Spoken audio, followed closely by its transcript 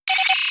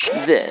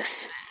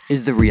This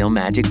is the Real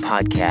Magic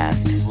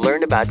Podcast.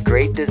 Learn about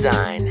great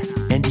design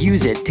and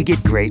use it to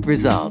get great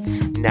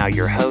results. Now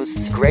your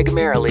hosts, Greg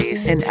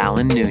Marilis and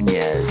Allan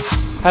Nunez.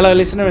 Hello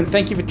listener, and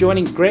thank you for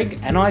joining Greg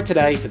and I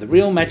today for the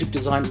Real Magic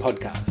Design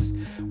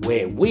Podcast,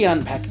 where we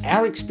unpack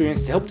our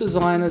experience to help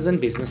designers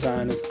and business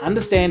owners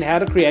understand how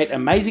to create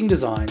amazing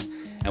designs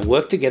and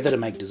work together to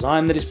make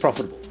design that is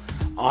profitable.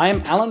 I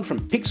am Allan from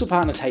Pixel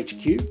Partners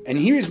HQ, and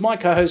here is my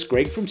co-host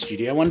Greg from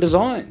Studio One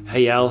Design.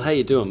 Hey Al, how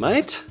you doing,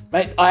 mate?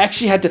 Mate, I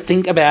actually had to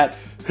think about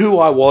who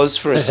I was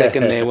for a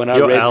second there when I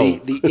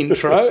read the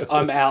intro.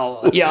 I'm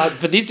Al. Yeah,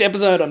 for this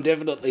episode, I'm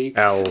definitely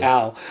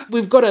Al.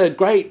 We've got a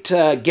great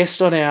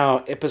guest on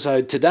our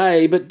episode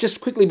today, but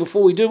just quickly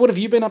before we do, what have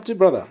you been up to,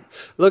 brother?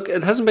 Look,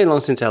 it hasn't been long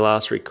since our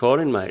last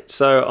recording, mate.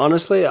 So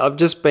honestly, I've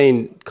just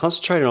been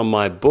concentrating on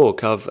my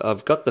book.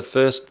 I've got the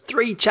first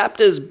 3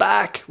 chapters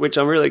back, which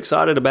I'm really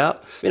excited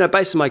about. You know,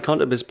 based on my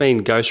content, it's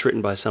been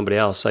ghostwritten by somebody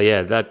else. So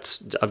yeah,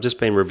 I've just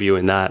been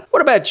reviewing that.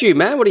 What about you,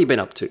 man? What have you been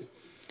up to?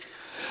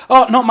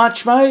 Oh, not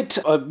much, mate.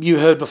 You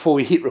heard before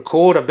we hit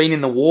record, I've been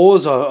in the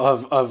wars.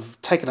 I've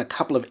taken a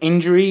couple of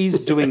injuries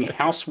doing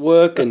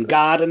housework and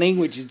gardening,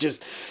 which is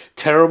just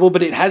terrible.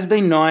 But it has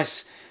been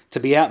nice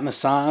to be out in the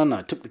sun.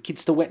 I took the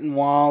kids to Wet n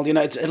Wild. You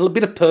know, it's a little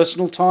bit of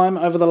personal time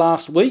over the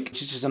last week,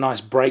 which is just a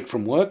nice break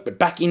from work. But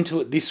back into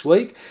it this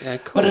week. Yeah,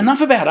 cool. But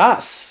enough about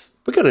us.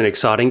 We've got an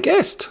exciting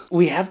guest.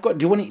 We have got.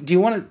 Do you want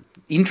to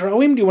intro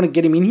him? Do you want to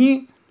get him in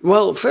here?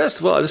 Well, first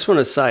of all, I just want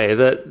to say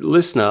that,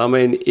 listener, I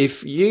mean,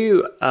 if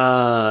you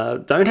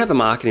don't have a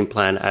marketing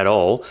plan at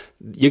all,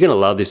 you're going to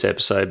love this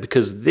episode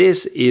because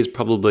this is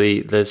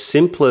probably the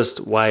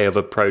simplest way of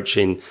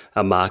approaching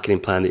a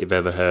marketing plan that you've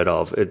ever heard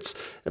of. It's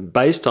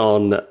based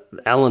on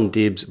Allan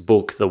Dib's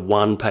book, The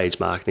One-Page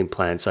Marketing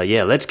Plan. So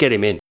yeah, let's get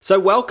him in. So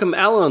welcome,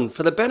 Allan.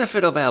 For the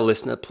benefit of our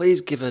listener,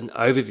 please give an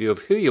overview of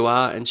who you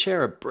are and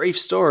share a brief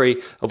story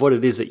of what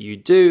it is that you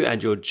do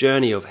and your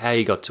journey of how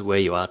you got to where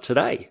you are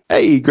today.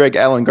 Hey, Greg,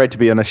 Allan, great to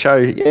be on the show.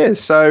 Yeah,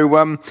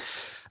 so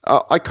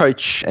I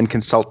coach and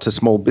consult to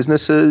small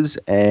businesses,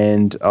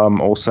 and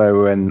I'm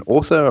also an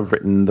author. I've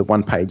written the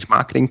One-Page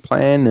Marketing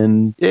Plan,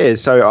 and yeah,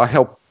 so I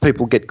help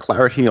people get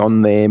clarity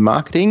on their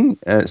marketing,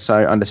 so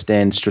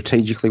understand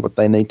strategically what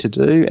they need to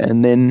do,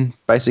 and then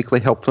basically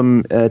help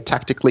them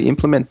tactically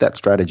implement that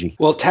strategy.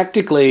 Well,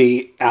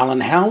 tactically,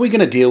 Allan, how are we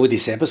going to deal with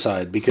this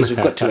episode? Because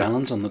we've got 2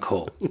 Allans on the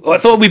call. Well, I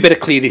thought we better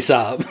clear this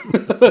up.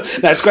 No,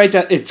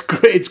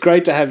 it's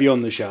great to have you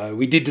on the show.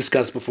 We did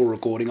discuss before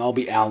recording. I'll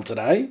be Al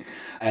today,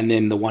 and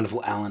then the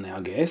wonderful Allan,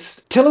 our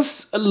guest. Tell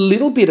us a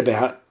little bit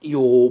about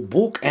your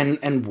book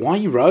and why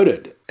you wrote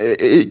it.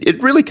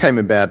 It really came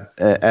about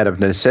out of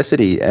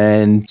necessity.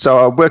 And so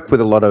I work with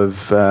a lot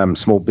of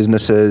small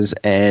businesses,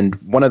 and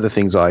one of the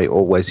things I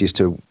always used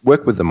to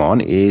work with them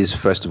on is,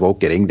 first of all,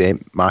 getting their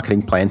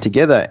marketing plan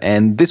together.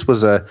 And this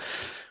was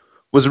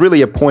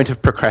really a point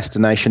of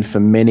procrastination for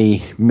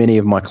many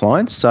of my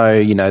clients. So,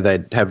 you know,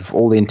 they'd have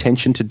all the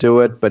intention to do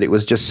it, but it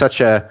was just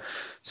such a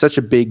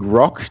big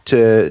rock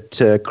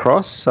to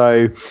cross.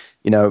 So,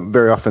 you know,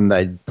 very often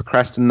they'd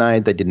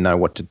procrastinate. They didn't know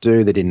what to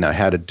do. They didn't know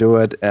how to do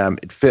it.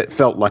 It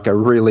felt like a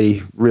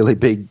really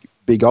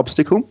big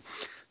obstacle.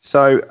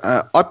 So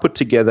I put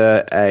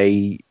together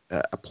a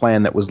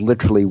plan that was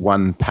literally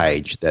 1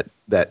 page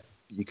that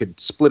you could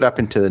split up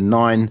into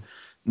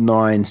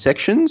nine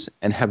sections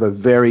and have a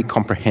very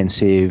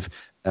comprehensive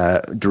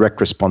direct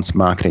response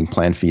marketing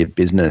plan for your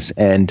business.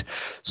 And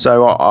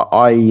so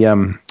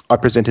I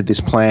presented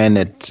this plan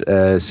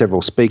at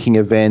several speaking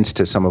events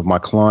to some of my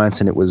clients,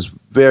 and it was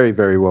very,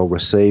 very well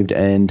received.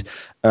 And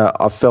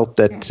I felt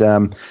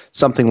that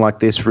something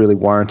like this really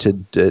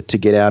warranted to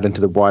get out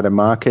into the wider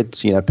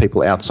market, you know,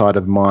 people outside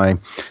of my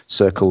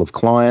circle of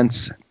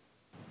clients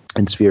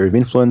and sphere of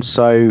influence.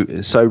 So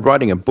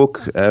writing a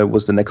book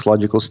was the next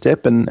logical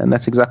step, and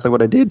that's exactly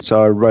what I did.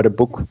 So I wrote a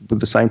book with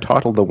the same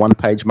title, The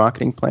One-Page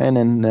Marketing Plan,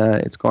 and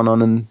it's gone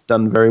on and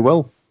done very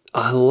well.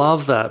 I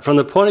love that. From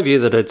the point of view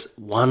that it's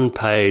 1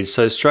 page,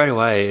 so straight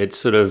away it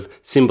sort of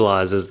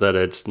symbolizes that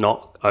it's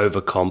not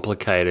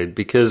overcomplicated,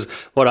 because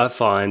what I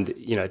find,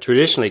 you know,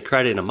 traditionally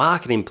creating a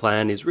marketing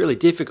plan is really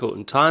difficult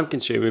and time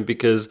consuming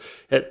because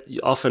it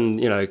often,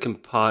 you know,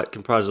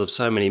 comprises of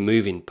so many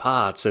moving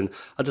parts. And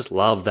I just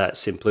love that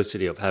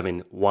simplicity of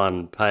having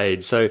 1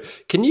 page. So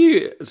can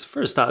you,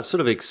 for a start,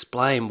 sort of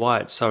explain why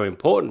it's so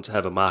important to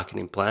have a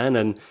marketing plan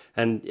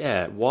and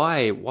yeah,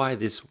 why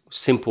this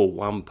simple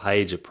 1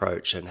 page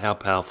approach and how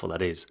powerful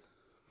that is?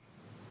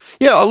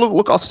 Yeah,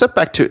 look, I'll step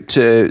back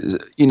to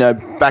you know,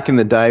 back in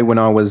the day when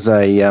I was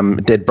a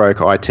dead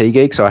broke IT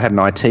geek. So I had an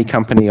IT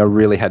company. I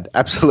really had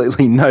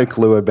absolutely no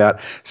clue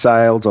about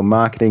sales or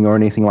marketing or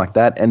anything like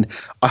that. And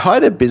I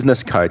hired a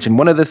business coach. And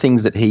one of the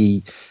things that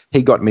he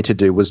got me to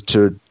do was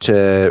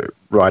to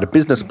write a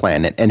business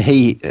plan. And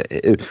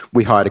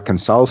we hired a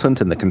consultant,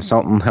 and the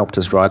consultant helped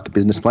us write the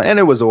business plan. And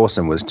it was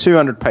awesome. It was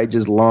 200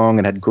 pages long.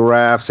 It had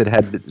graphs. It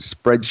had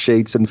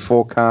spreadsheets and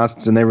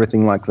forecasts and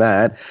everything like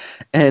that.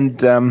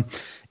 And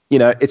you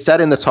know, it sat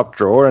in the top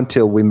drawer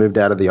until we moved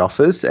out of the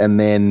office, and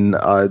then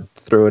I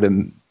threw it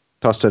in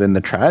tossed it in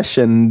the trash,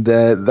 and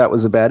that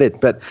was about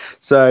it. But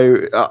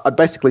so I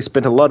basically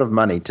spent a lot of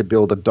money to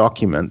build a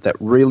document that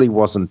really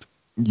wasn't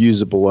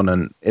usable on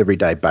an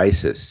everyday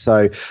basis.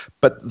 So,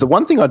 but the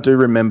one thing I do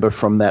remember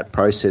from that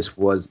process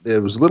was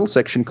there was a little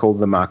section called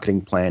the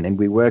marketing plan, and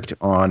we worked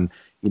on,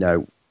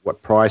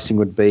 what pricing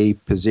would be,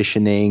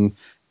 positioning,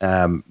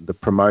 the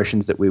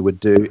promotions that we would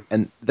do.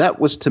 And that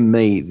was, to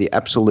me, the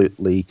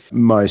absolutely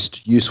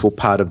most useful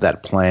part of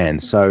that plan.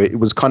 So it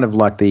was kind of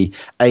like the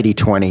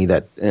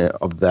 80-20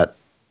 of that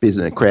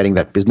business, creating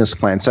that business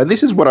plan. So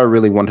this is what I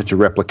really wanted to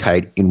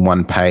replicate in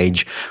one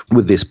page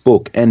with this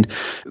book. And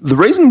the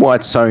reason why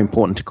it's so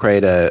important to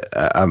create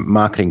a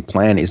marketing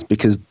plan is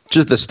because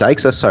just the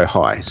stakes are so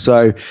high.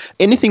 So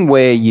anything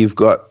where you've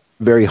got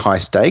very high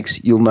stakes,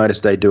 you'll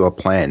notice they do a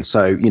plan.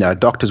 So,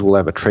 doctors will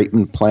have a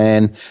treatment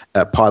plan,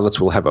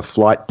 pilots will have a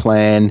flight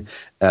plan,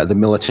 the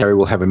military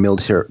will have a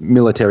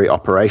military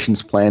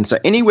operations plan. So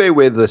anywhere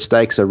where the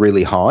stakes are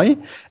really high,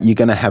 you're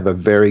going to have a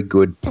very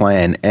good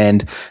plan.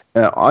 And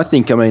I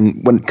think,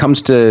 when it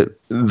comes to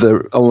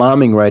the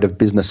alarming rate of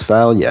business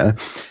failure,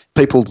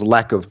 people's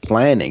lack of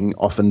planning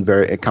often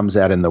it comes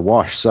out in the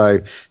wash. So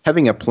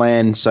having a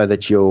plan so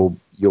that your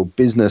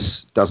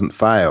business doesn't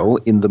fail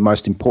in the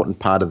most important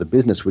part of the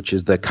business, which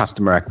is the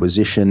customer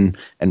acquisition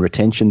and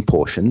retention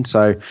portion.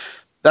 So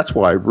that's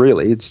why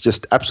really it's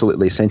just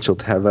absolutely essential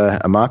to have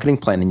a marketing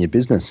plan in your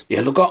business.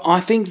 Yeah, look,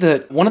 I think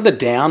that one of the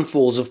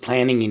downfalls of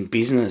planning in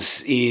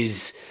business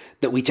is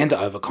that we tend to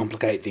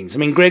overcomplicate things.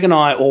 Greg and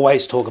I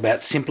always talk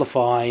about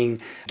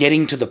simplifying,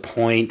 getting to the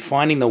point,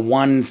 finding the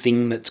one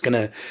thing that's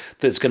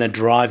gonna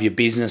drive your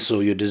business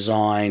or your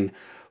design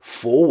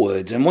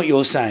forwards. And what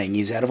you're saying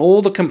is, out of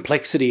all the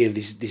complexity of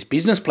this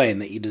business plan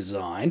that you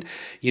designed,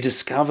 you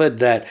discovered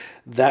that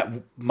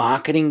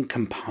marketing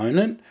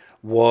component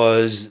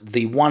was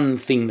the one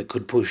thing that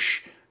could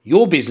push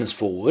your business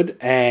forward,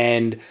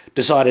 and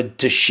decided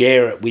to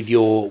share it with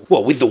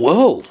with the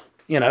world.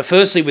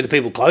 Firstly with the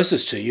people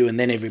closest to you, and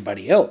then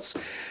everybody else.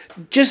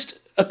 Just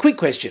a quick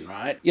question,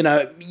 right?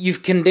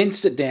 You've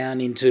condensed it down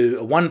into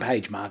a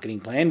one-page marketing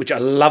plan, which I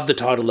love the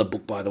title of the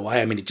book, by the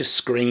way. It just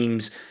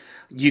screams,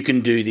 you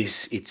can do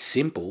this, it's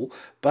simple.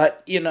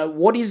 But,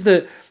 what is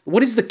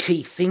the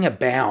key thing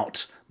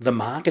about the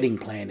marketing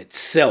plan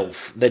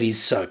itself that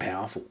is so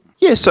powerful?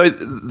 Yeah, so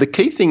the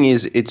key thing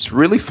is it's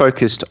really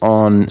focused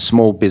on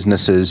small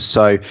businesses.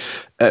 So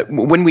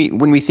when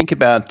we think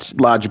about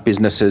larger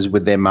businesses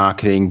with their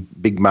marketing,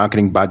 big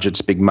marketing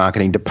budgets, big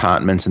marketing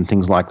departments and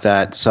things like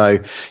that, so,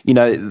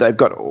 they've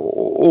got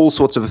all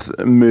sorts of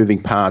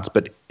moving parts.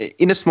 But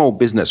in a small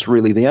business,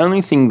 really, the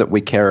only thing that we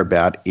care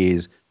about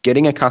is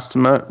getting a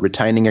customer,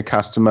 retaining a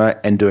customer,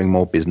 and doing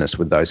more business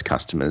with those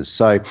customers.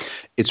 So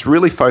it's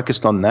really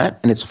focused on that,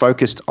 and it's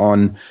focused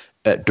on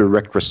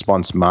direct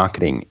response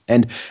marketing.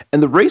 And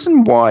the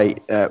reason why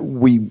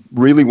we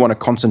really want to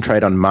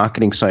concentrate on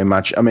marketing so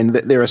much,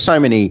 there are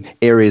so many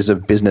areas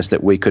of business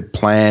that we could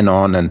plan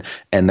on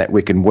and that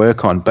we can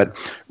work on, but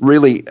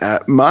really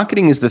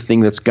marketing is the thing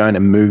that's going to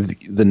move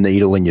the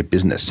needle in your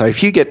business. So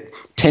if you get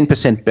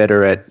 10%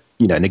 better at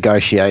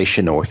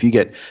negotiation, or if you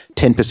get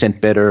 10%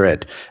 better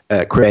at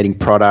creating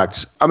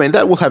products,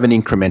 that will have an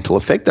incremental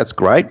effect. That's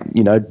great.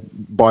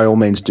 By all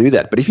means do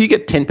that. But if you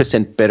get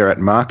 10% better at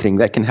marketing,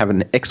 that can have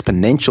an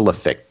exponential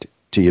effect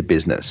to your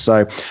business.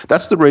 So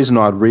that's the reason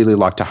I'd really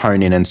like to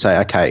hone in and say,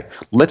 okay,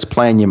 let's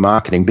plan your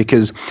marketing,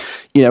 because,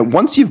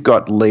 once you've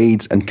got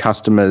leads and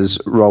customers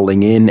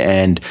rolling in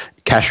and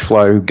cash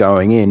flow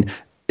going in,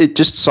 it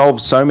just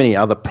solves so many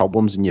other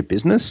problems in your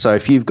business. So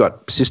if you've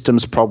got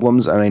systems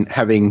problems,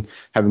 having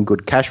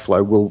good cash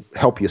flow will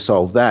help you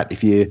solve that.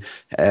 If you're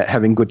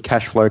having good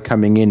cash flow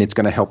coming in, it's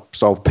going to help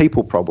solve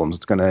people problems.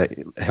 It's going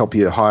to help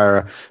you hire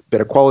a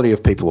better quality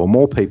of people or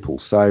more people.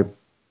 So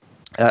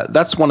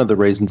that's one of the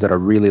reasons that I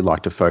really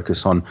like to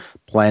focus on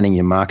planning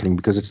your marketing,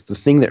 because it's the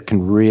thing that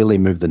can really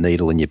move the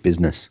needle in your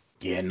business.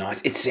 Yeah,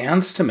 nice. It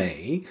sounds to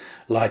me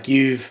like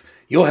you're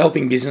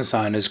helping business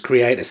owners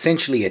create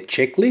essentially a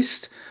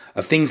checklist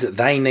of things that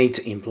they need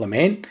to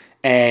implement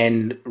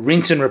and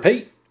rinse and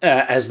repeat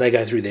as they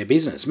go through their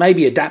business.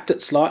 Maybe adapt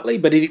it slightly,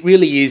 but it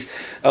really is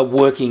a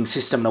working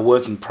system and a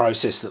working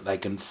process that they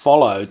can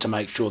follow to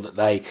make sure that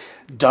they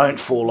don't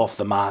fall off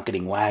the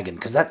marketing wagon.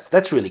 Because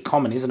that's really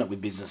common, isn't it,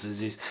 with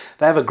businesses, is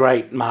they have a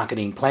great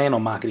marketing plan or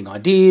marketing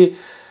idea,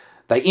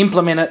 they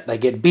implement it, they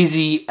get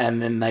busy,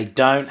 and then they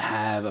don't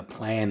have a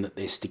plan that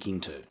they're sticking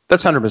to.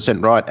 That's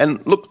 100% right.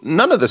 And look,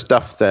 none of the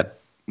stuff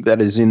that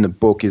is in the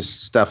book is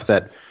stuff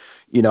that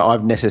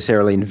I've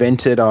necessarily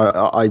invented.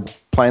 I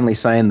plainly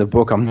say in the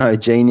book, I'm no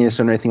genius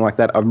or anything like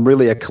that. I'm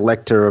really a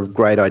collector of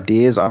great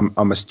ideas.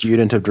 I'm a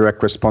student of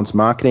direct response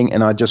marketing,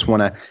 and I just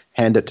want to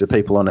hand it to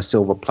people on a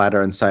silver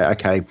platter and say,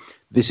 okay,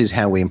 this is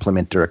how we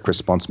implement direct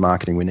response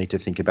marketing. We need to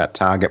think about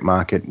target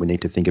market. We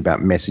need to think about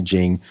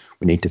messaging.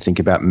 We need to think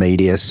about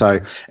media. So,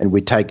 and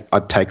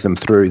I'd take them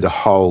through the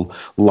whole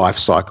life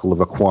cycle of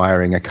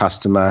acquiring a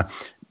customer,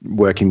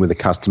 working with a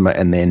customer,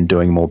 and then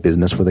doing more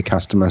business with a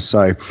customer.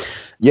 So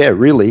yeah,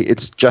 really,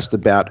 it's just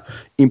about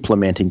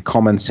implementing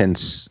common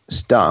sense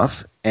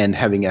stuff and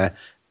having a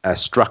a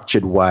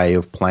structured way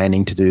of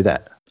planning to do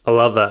that. I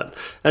love that.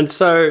 And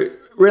so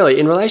really,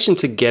 in relation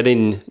to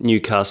getting new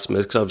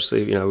customers, because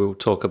obviously, we'll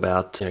talk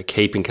about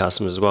keeping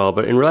customers as well,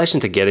 but in relation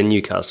to getting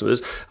new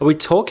customers, are we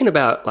talking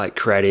about like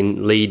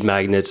creating lead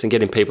magnets and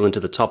getting people into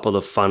the top of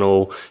the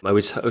funnel? Are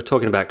we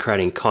talking about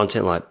creating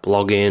content like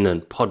blogging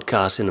and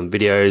podcasting and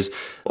videos?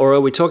 Or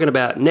are we talking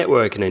about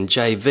networking and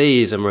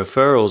JVs and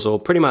referrals, or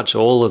pretty much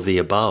all of the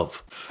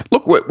above?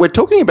 Look, we're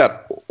talking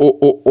about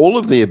all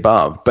of the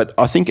above, but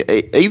I think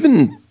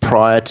even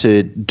prior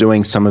to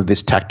doing some of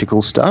this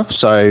tactical stuff,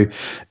 so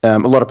a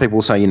lot of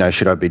people say,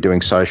 should I be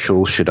doing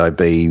social? Should I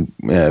be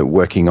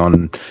working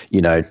on,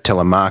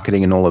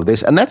 telemarketing and all of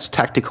this? And that's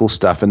tactical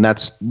stuff, and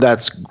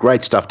that's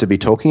great stuff to be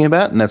talking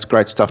about, and that's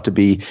great stuff to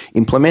be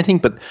implementing.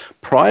 But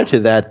prior to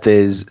that,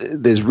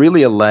 there's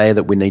really a layer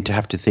that we need to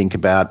have to think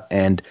about,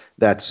 and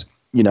that's,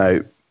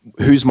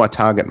 who's my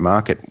target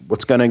market?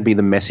 What's going to be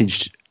the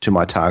message to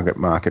my target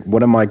market?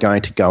 What am I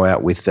going to go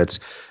out with that's,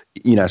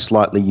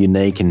 slightly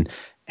unique, and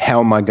how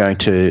am I going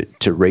to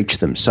reach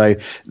them? So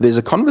there's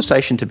a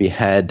conversation to be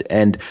had,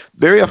 and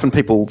very often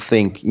people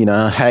think,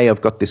 hey,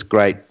 I've got this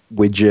great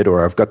widget,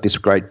 or I've got this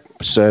great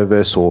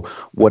service, or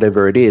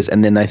whatever it is,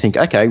 and then they think,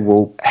 okay,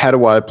 well, how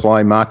do I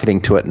apply marketing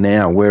to it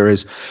now?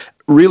 Whereas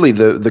really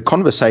the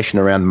conversation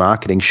around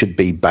marketing should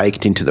be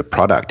baked into the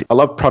product. I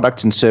love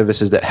products and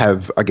services that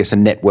have, I guess, a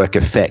network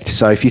effect.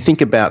 So if you think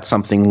about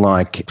something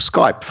like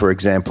Skype, for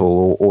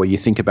example, or you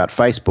think about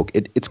Facebook,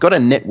 it's got a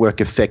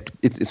network effect.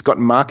 It's got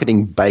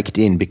marketing baked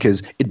in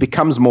because it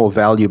becomes more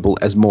valuable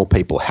as more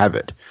people have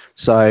it.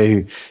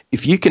 So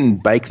if you can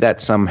bake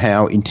that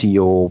somehow into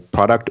your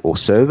product or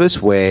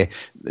service where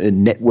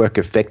network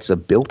effects are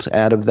built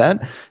out of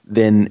that,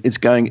 then it's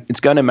going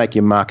to make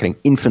your marketing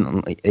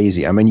infinitely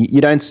easier. I mean,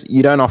 you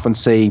don't often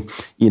see,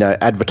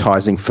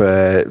 advertising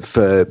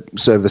for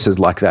services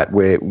like that,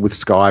 where with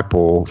Skype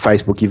or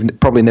Facebook, you've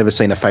probably never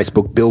seen a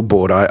Facebook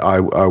billboard, I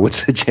would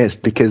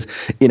suggest, because,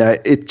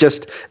 it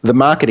just, the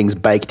marketing's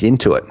baked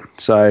into it.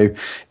 So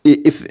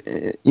if,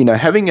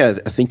 having a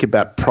think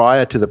about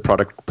prior to the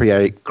product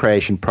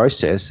creation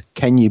process,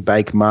 can you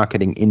bake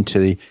marketing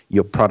into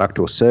your product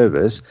or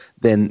service,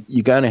 then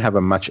you're going to have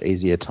a much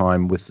easier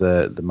time with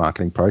the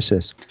marketing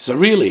process. So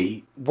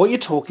really, what you're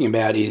talking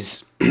about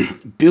is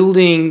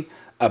building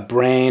a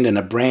brand and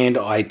a brand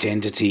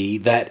identity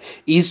that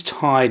is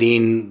tied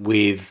in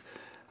with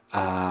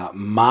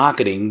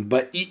marketing.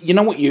 But you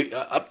know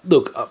what?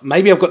 Look,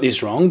 maybe I've got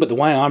this wrong, but the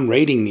way I'm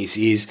reading this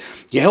is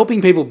you're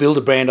helping people build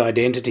a brand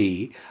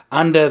identity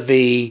under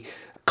the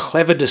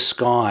clever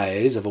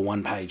disguise of a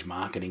one-page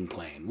marketing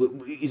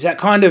plan. Is that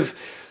kind of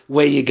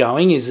where you're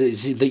going? Is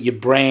it that your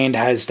brand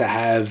has to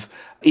have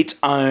its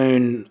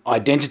own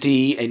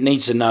identity? It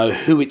needs to know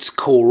who its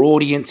core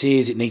audience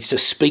is. It needs to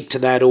speak to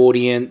that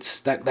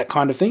audience, that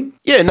kind of thing?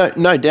 Yeah,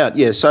 no doubt.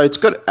 Yeah, so it's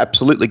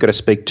absolutely got to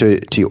speak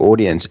to your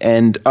audience.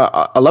 And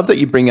I love that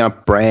you bring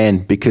up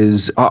brand,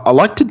 because I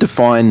like to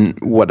define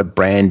what a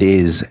brand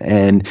is.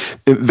 And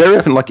very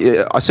often, like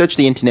I searched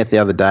the internet the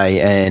other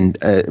day and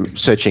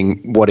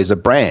searching what is a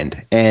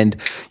brand. And,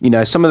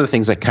 some of the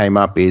things that came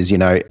up is,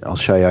 I'll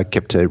show you, I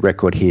kept a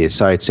record here.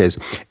 So it says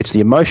it's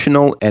the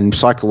emotional and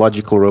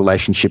psychological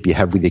relationship you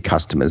have with your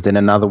customers. Then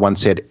another one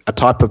said a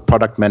type of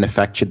product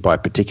manufactured by a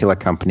particular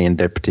company and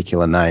their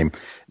particular name.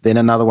 Then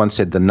another one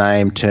said the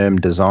name, term,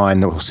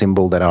 design, or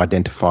symbol that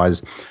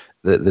identifies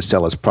the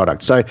seller's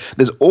product. So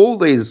there's all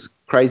these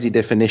crazy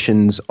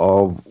definitions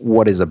of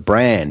what is a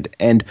brand.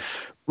 And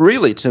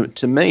really,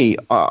 to me,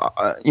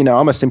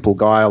 I'm a simple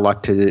guy. I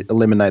like to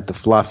eliminate the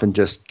fluff and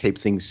just keep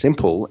things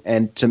simple.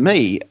 And to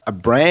me, a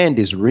brand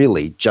is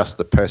really just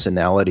the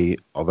personality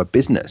of a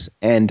business.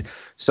 And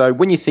so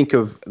when you think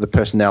of the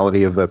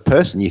personality of a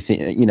person, you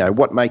think,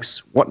 what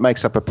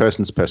makes up a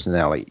person's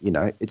personality?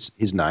 It's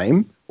his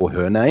name or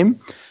her name.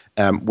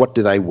 What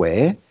do they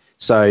wear?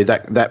 So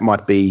that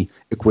might be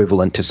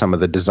equivalent to some of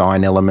the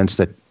design elements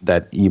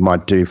that you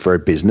might do for a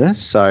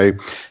business. So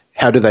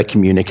how do they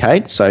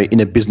communicate? So in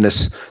a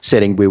business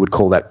setting, we would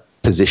call that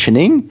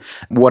positioning.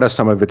 What are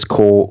some of this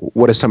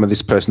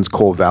person's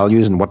core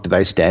values, and what do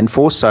they stand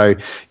for? So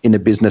in a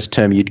business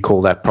term, you'd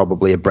call that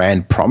probably a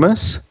brand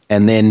promise.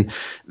 And then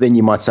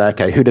you might say,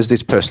 okay, who does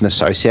this person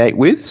associate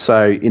with?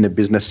 So in a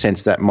business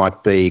sense, that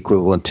might be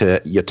equivalent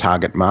to your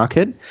target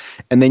market.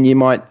 And then you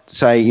might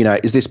say,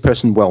 is this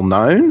person well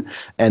known?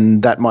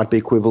 And that might be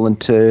equivalent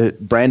to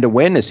brand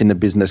awareness in a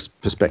business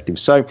perspective.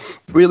 So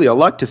really, I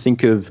like to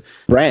think of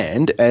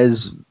brand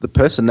as the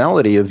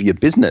personality of your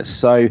business.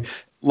 So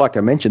like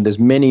I mentioned, there's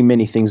many,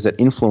 many things that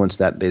influence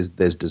that. There's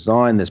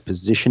design, there's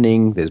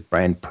positioning, there's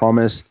brand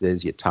promise,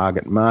 there's your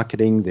target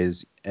marketing,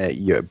 there's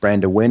your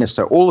brand awareness.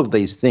 So all of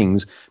these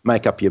things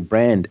make up your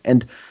brand.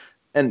 And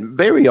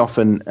very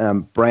often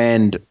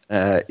brand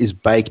is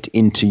baked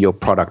into your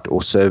product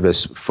or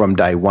service from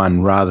day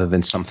one, rather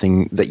than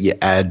something that you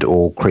add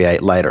or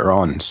create later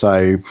on.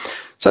 So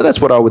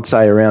that's what I would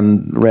say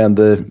around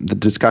the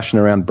discussion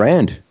around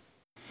brand.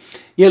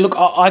 Yeah, look,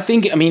 I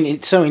think, I mean,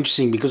 it's so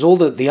interesting because all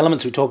the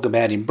elements we talk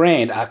about in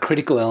brand are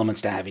critical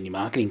elements to have in your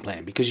marketing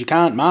plan, because you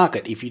can't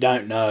market if you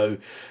don't know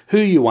who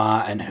you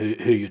are and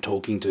who you're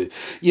talking to.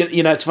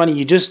 It's funny,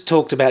 you just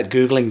talked about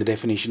Googling the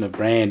definition of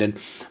brand, and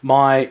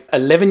my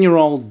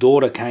 11-year-old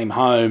daughter came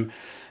home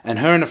and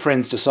her and her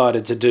friends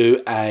decided to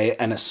do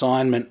an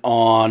assignment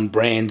on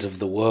brands of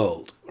the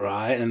world,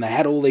 right? And they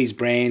had all these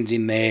brands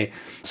in their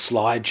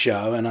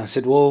slideshow, and I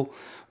said, well,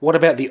 what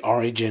about the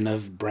origin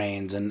of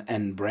brands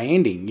and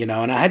branding? And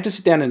I had to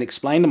sit down and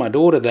explain to my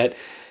daughter that,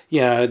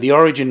 the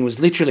origin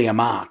was literally a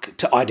mark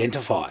to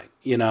identify,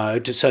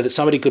 so that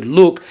somebody could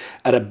look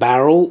at a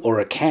barrel or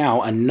a cow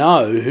and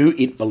know who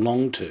it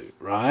belonged to,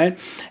 right?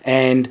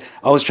 And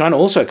I was trying to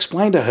also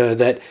explain to her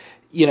that,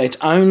 it's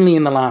only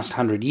in the last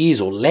 100 years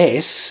or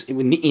less,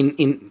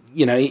 within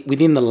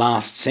the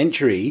last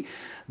century,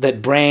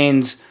 that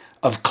brands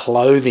of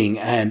clothing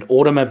and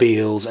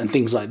automobiles and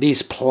things like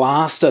this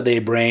plaster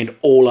their brand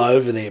all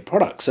over their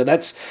products. So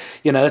that's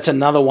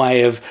another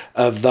way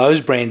of those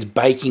brands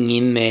baking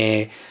in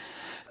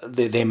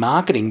their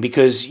marketing,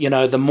 because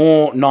the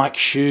more Nike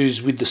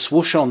shoes with the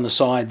swoosh on the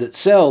side that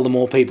sell, the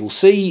more people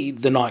see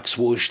the Nike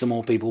swoosh, the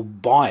more people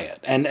buy it.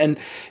 And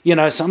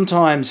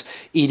sometimes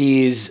it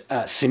is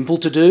simple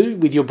to do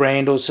with your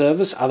brand or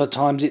service. Other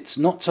times it's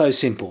not so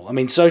simple. I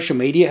mean, social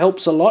media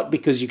helps a lot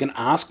because you can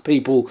ask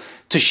people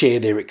to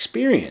share their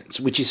experience,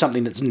 which is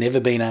something that's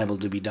never been able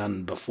to be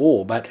done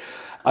before. But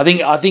I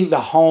think the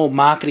whole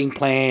marketing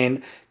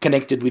plan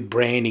connected with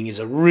branding is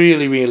a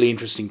really, really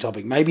interesting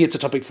topic. Maybe it's a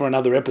topic for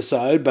another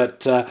episode,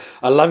 but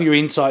I love your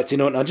insights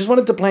into it. And I just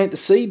wanted to plant the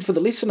seed for the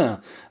listener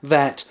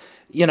that,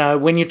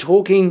 when you're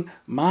talking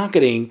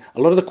marketing,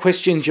 a lot of the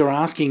questions you're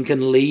asking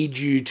can lead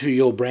you to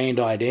your brand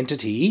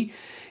identity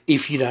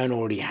if you don't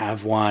already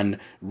have one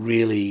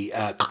really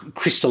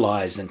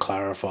crystallized and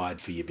clarified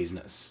for your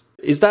business.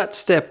 Is that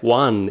step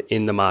one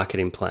in the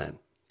marketing plan,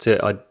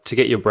 to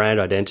get your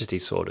brand identity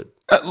sorted?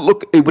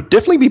 Look, it would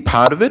definitely be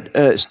part of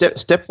it.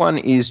 Step one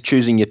is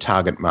choosing your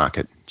target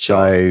market.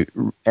 Sure.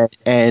 So,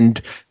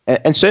 and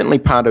certainly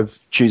part of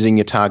choosing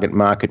your target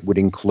market would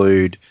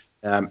include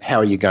how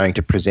are you going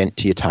to present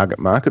to your target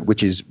market,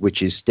 which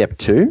is step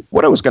two.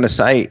 What I was going to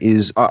say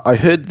is I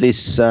heard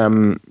this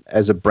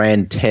as a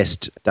brand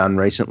test done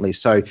recently.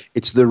 So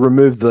it's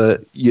remove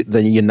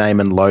your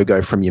name and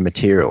logo from your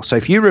material. So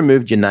if you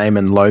removed your name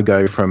and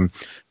logo from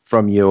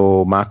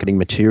your marketing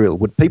material,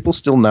 would people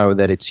still know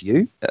that it's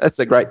you? That's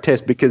a great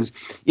test, because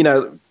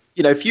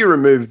if you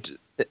removed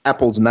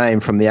Apple's name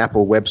from the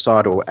Apple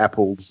website or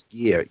Apple's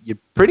gear, you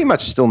pretty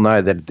much still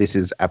know that this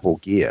is Apple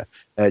gear,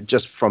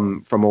 just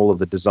from all of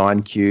the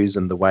design cues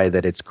and the way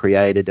that it's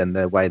created and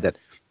the way that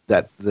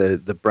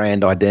the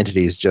brand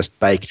identity is just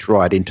baked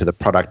right into the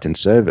product and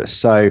service.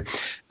 So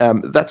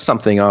that's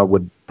something I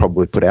would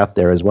probably put out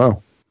there as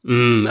well.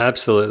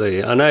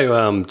 Absolutely. I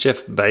know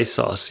Jeff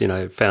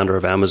Bezos, founder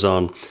of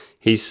Amazon,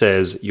 he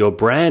says, your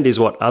brand is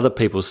what other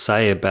people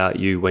say about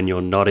you when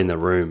you're not in the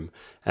room.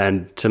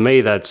 And to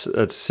me, that's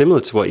similar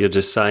to what you're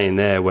just saying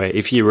there, where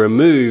if you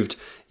removed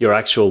your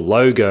actual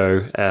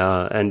logo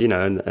and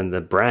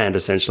the brand,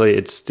 essentially,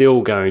 it's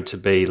still going to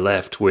be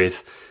left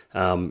with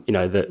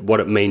what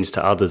it means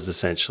to others,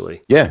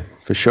 essentially. Yeah,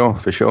 for sure.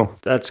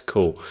 That's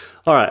cool.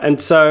 All right. And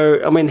so,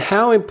 I mean,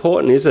 how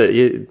important is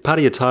it? Part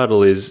of your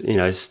title is,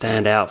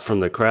 stand out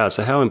from the crowd.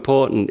 So how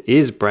important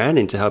is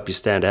branding to help you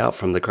stand out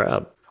from the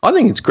crowd? I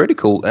think it's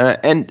critical.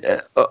 And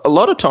a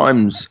lot of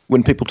times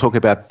when people talk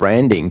about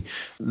branding,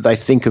 they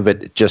think of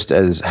it just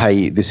as,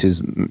 hey, this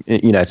is,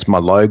 it's my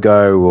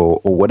logo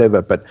or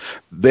whatever. But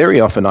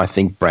very often I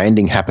think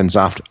branding happens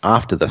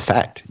after the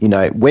fact.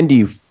 When do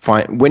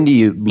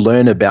you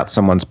learn about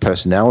someone's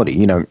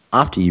personality?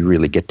 After you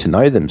really get to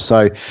know them.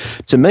 So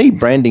to me,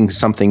 branding is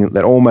something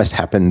that almost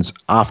happens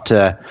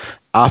after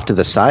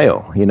the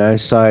sale,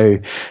 so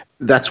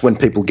that's when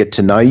people get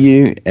to know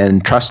you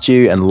and trust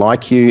you and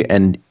like you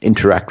and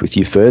interact with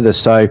you further.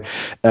 So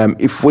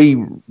if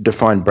we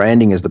define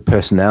branding as the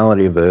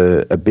personality of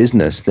a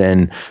business,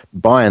 then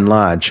by and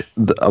large,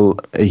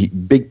 a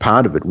big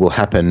part of it will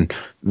happen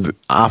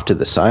after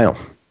the sale.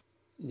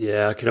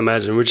 Yeah, I can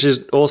imagine, which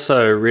is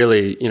also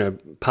really,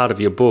 part of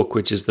your book,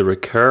 which is the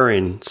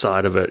recurring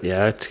side of it,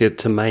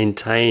 to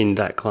maintain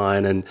that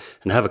client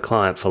and have a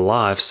client for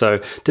life. So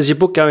does your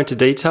book go into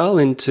detail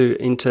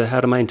into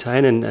how to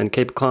maintain and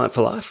keep a client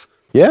for life?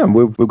 Yeah,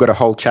 we've got a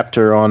whole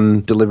chapter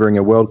on delivering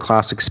a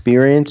world-class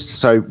experience.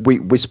 So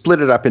we split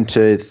it up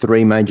into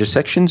three major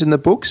sections in the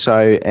book.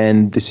 So,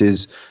 and this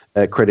is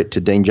credit to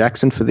Dean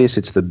Jackson for this.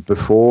 It's the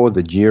before,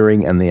 the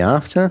during, and the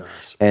after.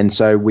 Nice. And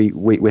so we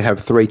have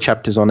 3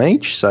 chapters on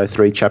each. So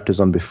 3 chapters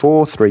on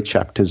before, 3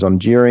 chapters on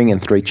during,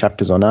 and 3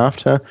 chapters on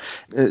after.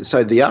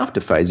 So the after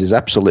phase is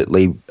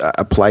absolutely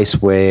a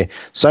place where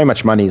so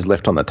much money is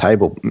left on the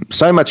table.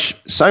 So much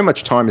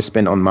time is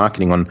spent on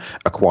marketing, on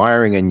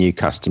acquiring a new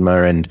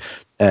customer and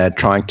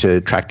trying to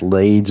attract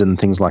leads and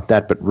things like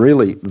that. But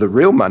really, the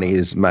real money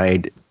is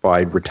made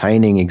by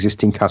retaining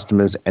existing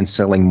customers and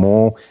selling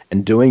more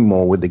and doing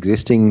more with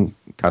existing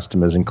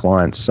customers and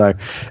clients. So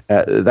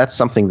that's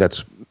something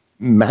that's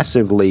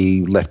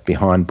massively left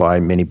behind by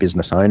many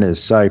business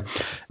owners. So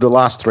the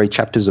last 3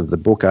 chapters of the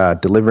book are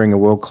delivering a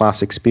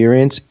world-class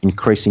experience,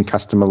 increasing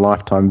customer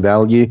lifetime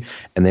value,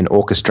 and then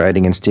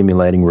orchestrating and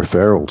stimulating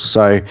referrals.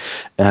 So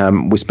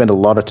we spend a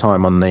lot of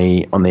time on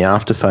the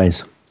after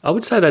phase. I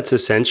would say that's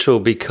essential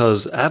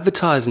because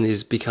advertising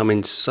is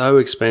becoming so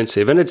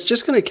expensive, and it's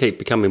just going to keep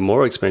becoming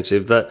more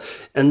expensive, that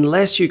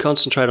unless you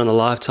concentrate on the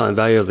lifetime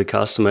value of the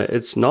customer,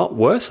 it's not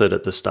worth it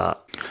at the start.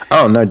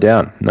 Oh, no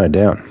doubt.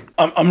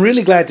 I'm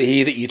really glad to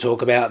hear that you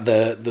talk about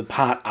the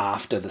part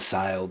after the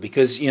sale,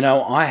 because,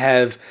 I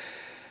have,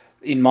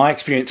 in my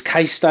experience,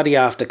 case study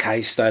after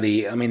case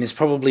study. I mean, there's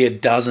probably a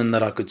dozen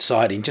that I could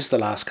cite in just the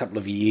last couple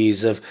of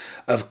years of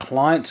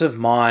clients of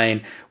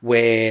mine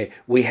where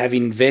we have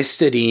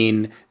invested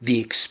in the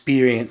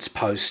experience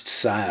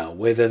post-sale,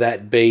 whether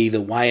that be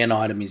the way an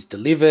item is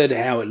delivered,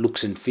 how it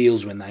looks and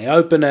feels when they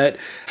open it,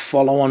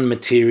 follow-on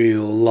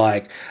material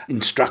like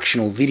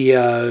instructional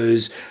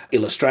videos,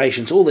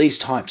 illustrations, all these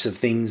types of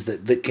things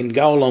that can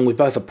go along with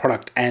both a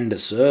product and a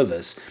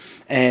service.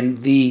 And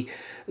the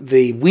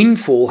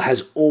windfall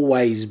has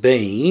always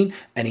been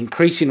an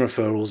increase in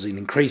referrals, an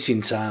increase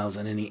in sales,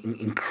 and an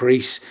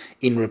increase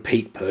in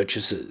repeat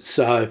purchases.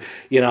 So,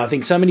 I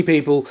think so many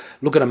people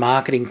look at a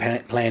marketing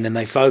plan and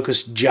they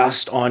focus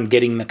just on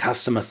getting the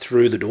customer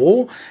through the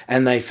door,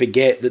 and they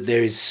forget that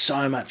there is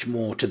so much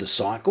more to the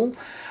cycle.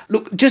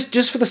 Look,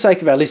 just for the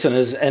sake of our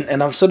listeners,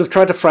 and I've sort of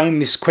tried to frame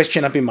this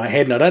question up in my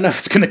head, and I don't know if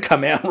it's going to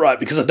come out right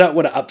because I don't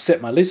want to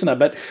upset my listener,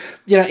 but,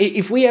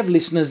 if we have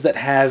listeners that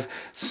have,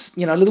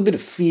 a little bit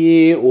of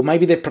fear, or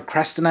maybe they're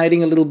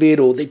procrastinating a little bit,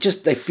 or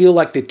they feel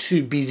like they're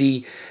too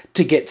busy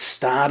to get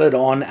started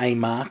on a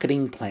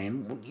marketing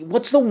plan,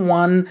 what's the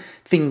one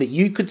thing that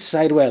you could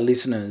say to our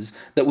listeners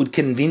that would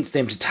convince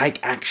them to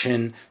take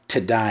action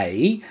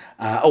today,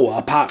 or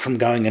apart from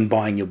going and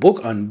buying your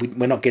book? And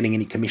we're not getting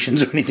any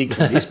commissions or anything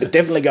from this, but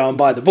definitely go and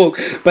buy the book.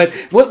 But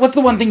what's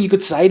the one thing you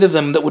could say to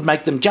them that would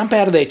make them jump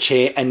out of their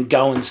chair and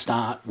go and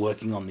start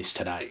working on this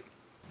today?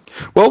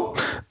 Well,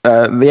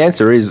 the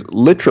answer is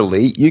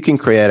literally you can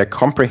create a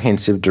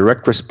comprehensive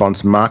direct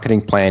response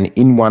marketing plan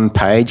in one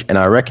page, and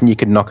I reckon you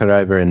could knock it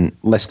over in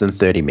less than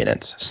 30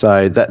 minutes.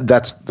 So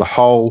that's the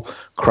whole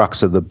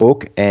crux of the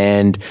book,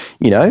 and,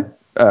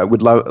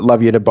 would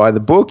love you to buy the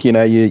book.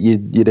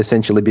 You'd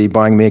essentially be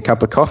buying me a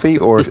cup of coffee,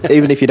 or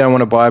even if you don't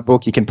want to buy a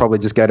book, you can probably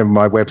just go to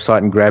my website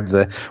and grab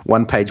the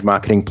one-page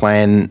marketing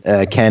plan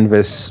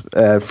canvas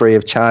free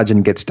of charge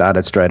and get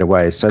started straight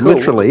away. So cool.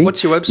 Literally,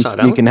 what's your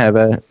website, you can have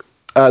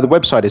the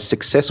website is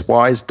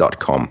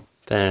successwise.com.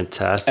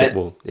 Fantastic.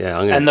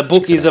 And the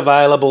book is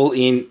available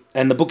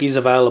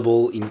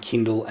in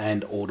Kindle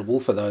and Audible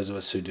for those of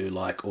us who do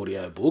like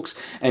audio books.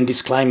 And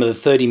disclaimer: the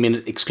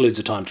 30-minute excludes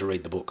the time to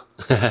read the book.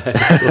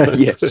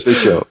 Yes, for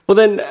sure. Well,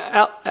 then,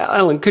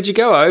 Allan, could you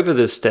go over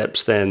the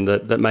steps then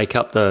that make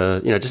up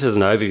just as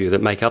an overview,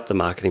 that make up the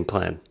marketing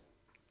plan?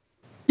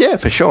 Yeah,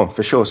 for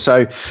sure.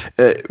 So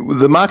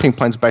the marketing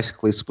plan's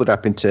basically split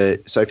up into,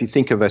 so if you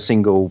think of a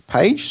single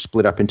page,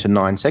 split up into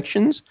 9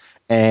 sections.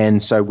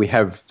 And so we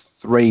have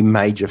 3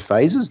 major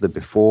phases: the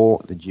before,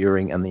 the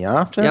during, and the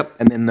after. Yep.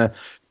 And then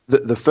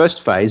the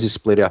first phase is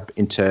split up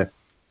into,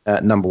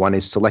 number 1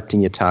 is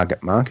selecting your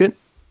target market.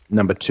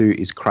 Number 2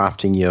 is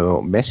crafting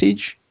your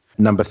message.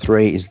 Number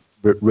 3 is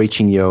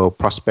reaching your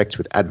prospects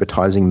with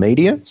advertising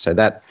media. So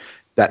that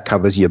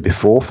covers your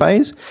before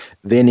phase.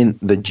 Then in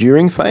the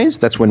during phase,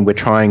 that's when we're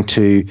trying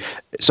to...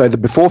 So the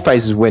before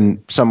phase is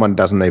when someone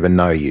doesn't even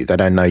know you. They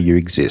don't know you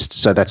exist.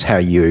 So that's how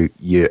you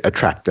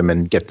attract them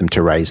and get them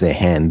to raise their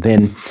hand.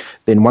 Then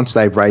once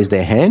they've raised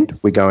their hand,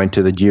 we go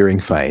into the during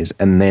phase.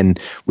 And then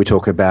we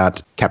talk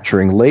about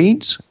capturing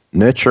leads,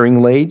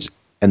 nurturing leads,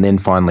 and then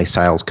finally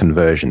sales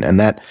conversion. And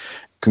that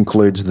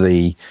concludes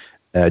the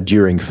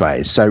during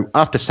phase. So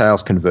after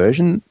sales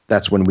conversion,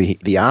 that's when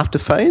the after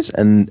phase,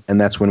 and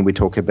that's when we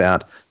talk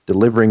about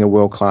delivering a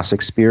world-class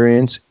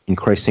experience,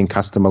 increasing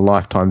customer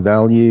lifetime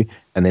value,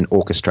 and then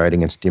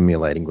orchestrating and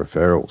stimulating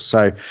referrals.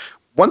 So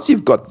once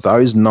you've got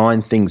those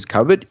 9 things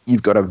covered,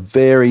 you've got a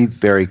very,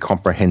 very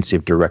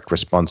comprehensive direct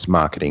response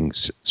marketing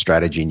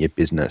strategy in your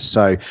business.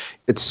 So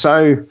it's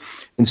so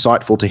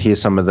insightful to hear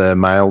some of the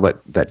mail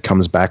that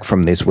comes back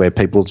from this, where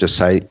people just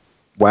say,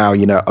 wow,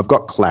 I've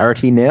got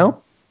clarity now.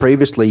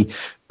 Previously,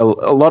 a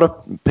lot of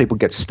people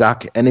get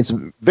stuck, and it's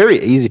very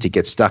easy to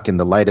get stuck in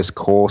the latest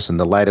course and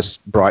the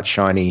latest bright,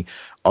 shiny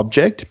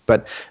object.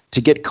 But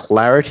to get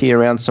clarity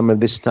around some of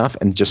this stuff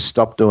and just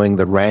stop doing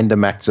the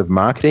random acts of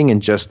marketing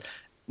and just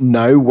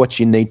know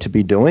what you need to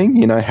be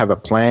doing, have a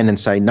plan and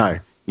say, no,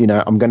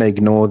 I'm going to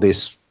ignore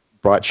this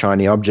bright,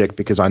 shiny object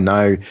because I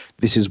know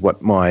this is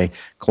what my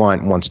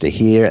client wants to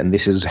hear, and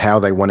this is how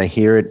they want to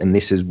hear it, and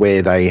this is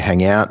where they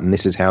hang out, and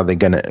this is how we're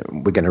going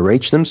to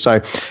reach them.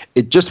 So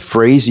it just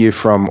frees you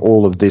from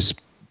all of this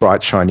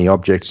bright, shiny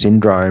object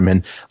syndrome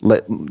and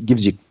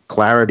gives you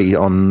clarity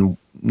on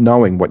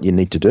knowing what you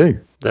need to do.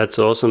 That's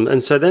awesome.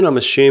 And so then I'm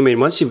assuming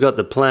once you've got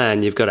the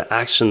plan, you've got to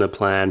action the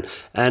plan.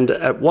 And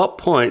at what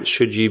point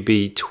should you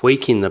be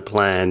tweaking the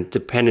plan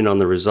depending on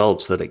the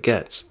results that it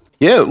gets?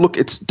 Yeah, look,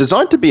 it's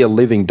designed to be a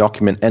living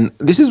document, and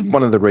this is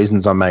one of the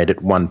reasons I made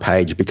it one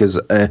page, because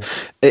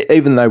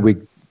even though we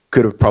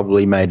could have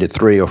probably made it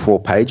 3 or 4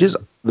 pages,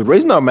 the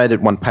reason I made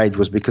it one page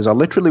was because I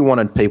literally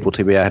wanted people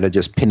to be able to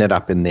just pin it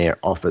up in their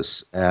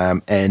office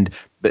and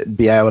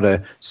be able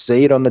to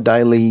see it on a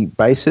daily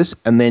basis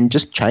and then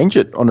just change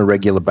it on a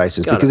regular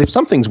basis. Because if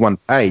something's one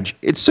page,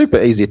 it's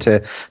super easy to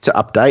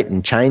update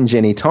and change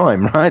any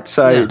time, right?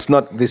 So it's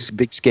not this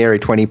big scary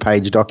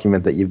 20-page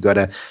document that you've got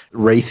to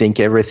rethink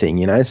everything,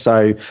 you know?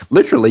 So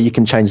literally you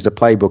can change the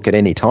playbook at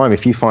any time.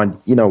 If you find,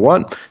 you know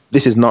what,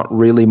 this is not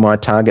really my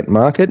target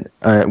market,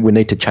 we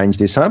need to change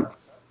this up,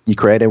 you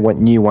create a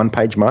new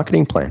one-page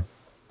marketing plan.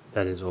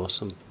 That is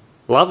awesome.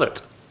 Love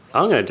it.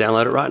 I'm going to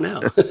download it right now.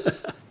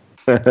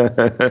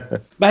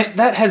 Mate,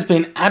 that has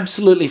been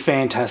absolutely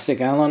fantastic,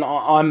 Allan.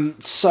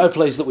 I'm so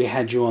pleased that we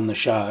had you on the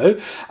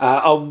show.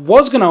 I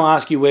was going to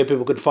ask you where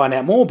people could find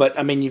out more, but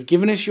I mean, you've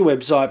given us your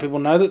website. People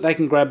know that they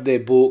can grab their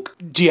book.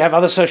 Do you have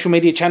other social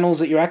media channels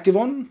that you're active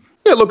on?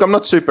 Yeah, look, I'm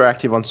not super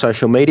active on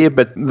social media,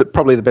 but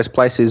probably the best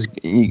place is,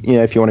 you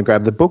know, if you want to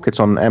grab the book, it's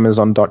on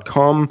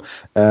Amazon.com.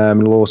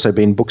 It'll also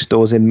be in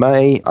bookstores in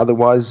May.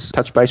 Otherwise,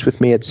 touch base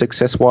with me at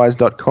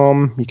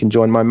successwise.com. You can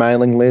join my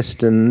mailing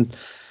list and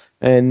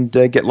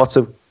get lots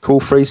of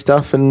cool free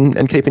stuff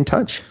and keep in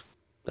touch.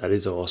 That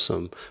is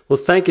awesome. Well,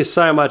 thank you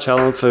so much,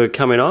 Allan, for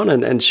coming on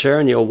and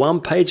sharing your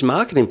one-page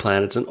marketing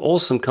plan. It's an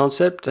awesome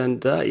concept,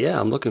 and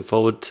I'm looking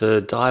forward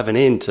to diving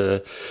in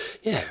to,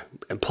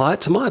 apply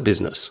it to my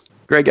business.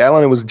 Greg,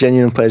 Allan, it was a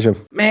genuine pleasure.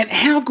 Man,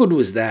 how good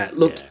was that?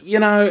 Look, you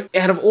know,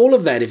 out of all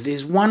of that, if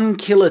there's one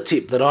killer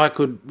tip that I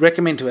could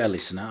recommend to our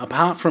listener,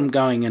 apart from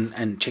going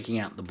and checking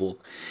out the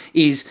book,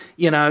 is,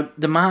 you know,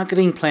 the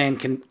marketing plan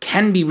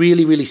can be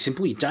really, really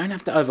simple. You don't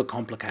have to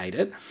overcomplicate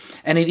it.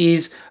 And it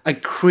is a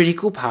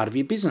critical part of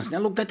your business. Now,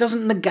 look, that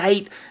doesn't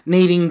negate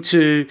needing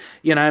to,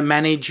 you know,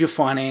 manage your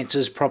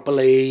finances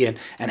properly and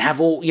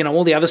have all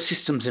the other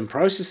systems and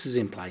processes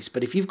in place.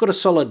 But if you've got a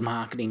solid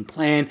marketing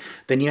plan,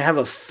 then you have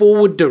a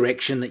forward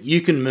direction that you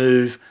can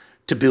move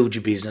to build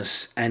your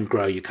business and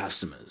grow your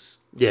customers.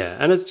 Yeah,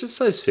 and it's just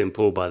so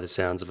simple by the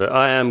sounds of it.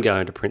 I am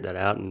going to print that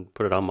out and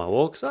put it on my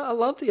wall because I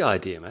love the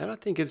idea, man. I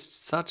think it's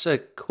such a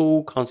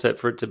cool concept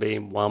for it to be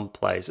in one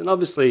place. And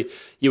obviously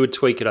you would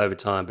tweak it over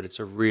time, but it's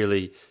a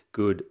really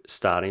good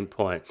starting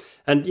point.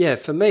 And yeah,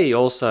 for me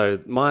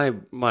also, my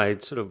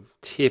sort of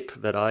tip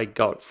that I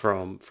got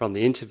from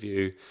the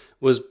interview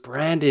was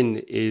branding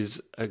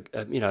is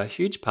a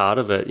huge part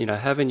of it. You know,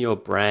 having your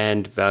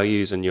brand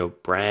values and your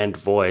brand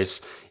voice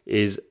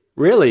is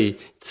really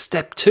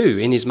step 2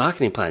 in his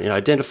marketing plan. You know,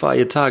 identify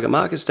your target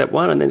market, step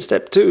 1, and then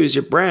step 2 is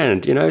your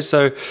brand, you know.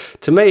 So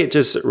to me, it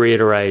just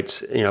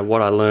reiterates, you know,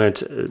 what I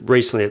learned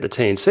recently at the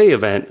TNC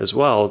event as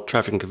well,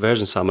 Traffic and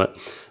Conversion Summit,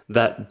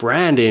 that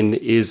branding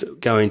is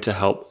going to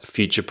help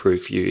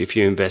future-proof you if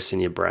you invest in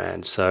your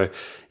brand. So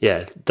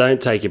yeah,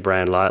 don't take your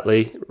brand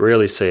lightly.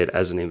 Really see it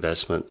as an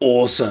investment.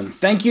 Awesome.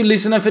 Thank you,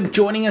 listener, for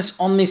joining us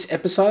on this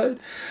episode.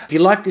 If you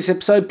like this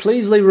episode,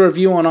 please leave a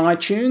review on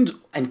iTunes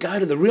and go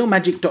to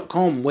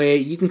therealmagic.com where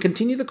you can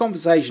continue the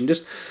conversation.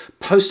 Just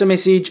post a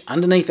message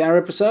underneath our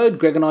episode.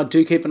 Greg and I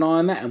do keep an eye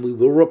on that and we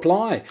will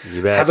reply.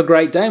 You bet. Have a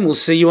great day and we'll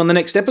see you on the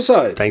next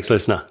episode. Thanks,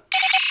 listener.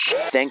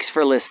 Thanks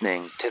for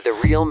listening to the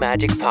Real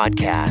Magic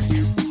Podcast.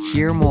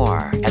 Hear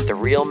more at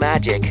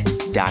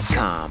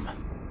therealmagic.com.